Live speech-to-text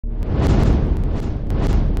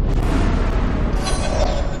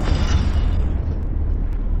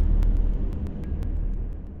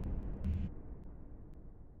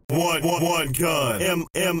one gun,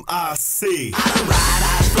 M.i.c. I done ride,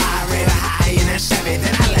 I fly real high in that Chevy.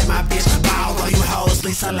 Then I let my bitch ball on you hoes,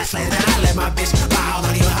 Lisa Leslie. Then I let my bitch ball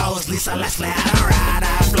on you hoes, Lisa Leslie. I done ride,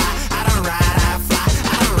 I fly, I done ride, I fly,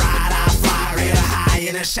 I done ride, I fly real high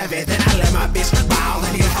in that Chevy. Then I let my bitch ball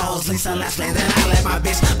on you hoes, Lisa Leslie. Then I let my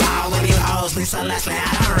bitch ball on you hoes, Lisa Leslie. I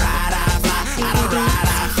done ride, I fly, I done ride,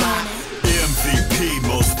 I fly. MVP,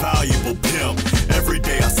 most valuable pimp. Every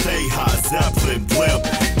day I stay high, Zeppelin blimp.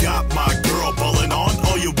 Got my girl ballin' on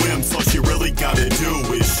all your whims. All she really gotta do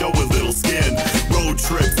is show a little skin. Road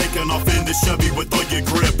trip, taking off in the Chevy with all your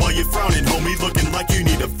grip. While you frowning, homie, looking like you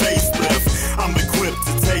need a facelift. I'm equipped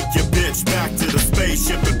to take your bitch back to the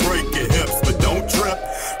spaceship and break your hips, but don't trip.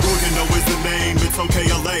 Onegun is the name, it's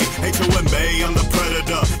OKLA. HOMA, I'm the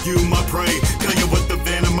predator, you my prey. Kill you with the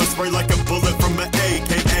venom, I spray like a bullet from an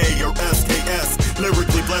AKA or SKS.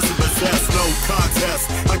 Lyrically blessed and possessed, no contest.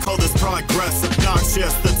 I call this progress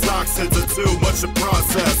obnoxious. The toxins are too much to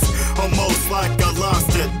process. Almost like I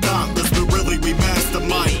lost it, thoughtless, but really we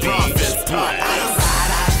mastermind profits. I done ride,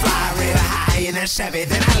 I fly real high in that Chevy.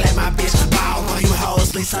 Then I let my bitch ball on you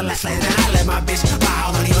hoes, Lisa Leslie. Then I let my bitch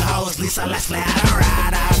ball on you hoes, Lisa Leslie. I done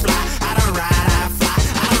ride, I fly, I done ride, I fly,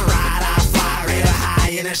 I done ride, I fly real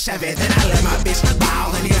high in that Chevy. Then I let my bitch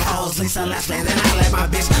ball on you hoes, Lisa Leslie. Then I let my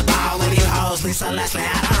bitch ball on you hoes, Lisa Leslie.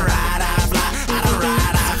 I done ride, I fly, I done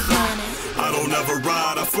ride, I fly. I don't ever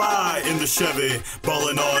ride, I fly in the Chevy.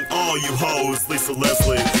 Ballin' on all you hoes, Lisa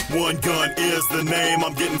Leslie. Onegun is the name,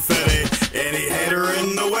 I'm getting fetty. Any hater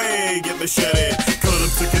in the way, get machete. Cut him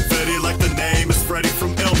to confetti like the name is Freddy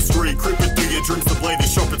from Elm Street. Creeping through your dreams, the blade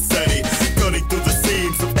is sharp and steady. Cutting through the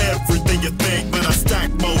seams of everything you think. Man, I stack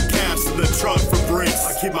more caps in the trunk for breaks.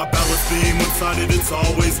 I keep my balance beam one-sided, it's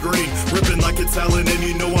always green. Ripping like it's Allen and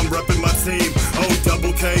you know I'm repping my team.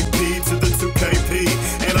 O-double-K-P to the 2KP.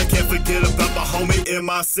 And I can't forget about the homie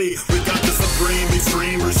M.i.c. We got the supreme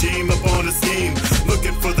extreme regime up on the scheme.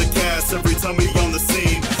 Looking for the gas every time we on the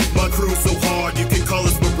scene. My crew's so hard you can call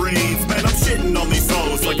us Marines. Man, I'm shitting on these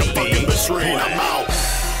hoes like a fucking latrine. I'm out.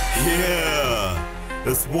 Yeah,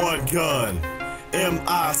 it's Onegun,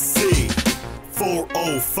 M.i.c.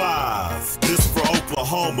 405. This for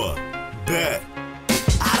Oklahoma. Bet.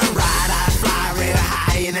 I done ride, I fly real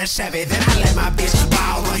high in that Chevy. Then I let my bitch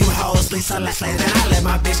ball on you hoes, Lisa Leslie. Then I let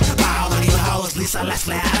my bitch ball on you hoes, Lisa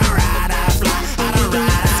Leslie. I done ride, I fly, I done ride,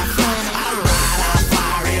 I fly, I done ride, I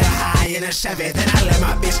fly real high in that Chevy. Then I let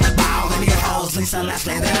my bitch ball on you hoes, Lisa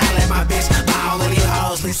Leslie. Then I let my bitch ball on you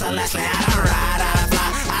hoes, Lisa Leslie. I done ride, I fly,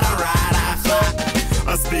 I done ride, I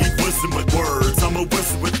fly. I speak wisdom with words, I'm a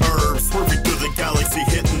wizard with herbs. Swerving through the galaxy,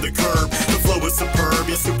 hitting the curb. The flow is superb,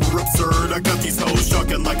 yeah, super absurd. I got these hoes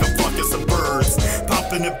shocking like a flock of birds.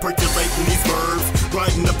 Popping and percolating these verbs.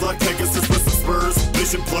 Riding the black Pegasus with some spurs.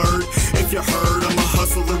 Vision blurred, if you heard, I'm a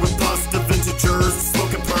hustler with positive integers.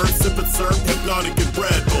 Smoking perks, sipping syrup, hypnotic and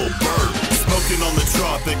Red Bull bird. Smoking on the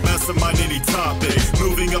tropic, mastermind any topic.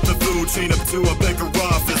 Moving up the food chain up to a bigger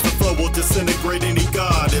office. The flow will disintegrate any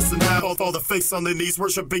goddess. And have all the face on their knees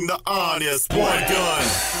worshipping the honest Onegun.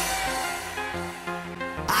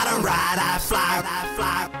 I done ride, I fly, I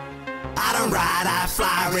fly. I done ride, I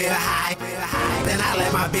fly real high. Then I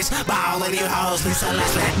let my bitch ball on you hoes, Lisa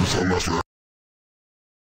Leslie.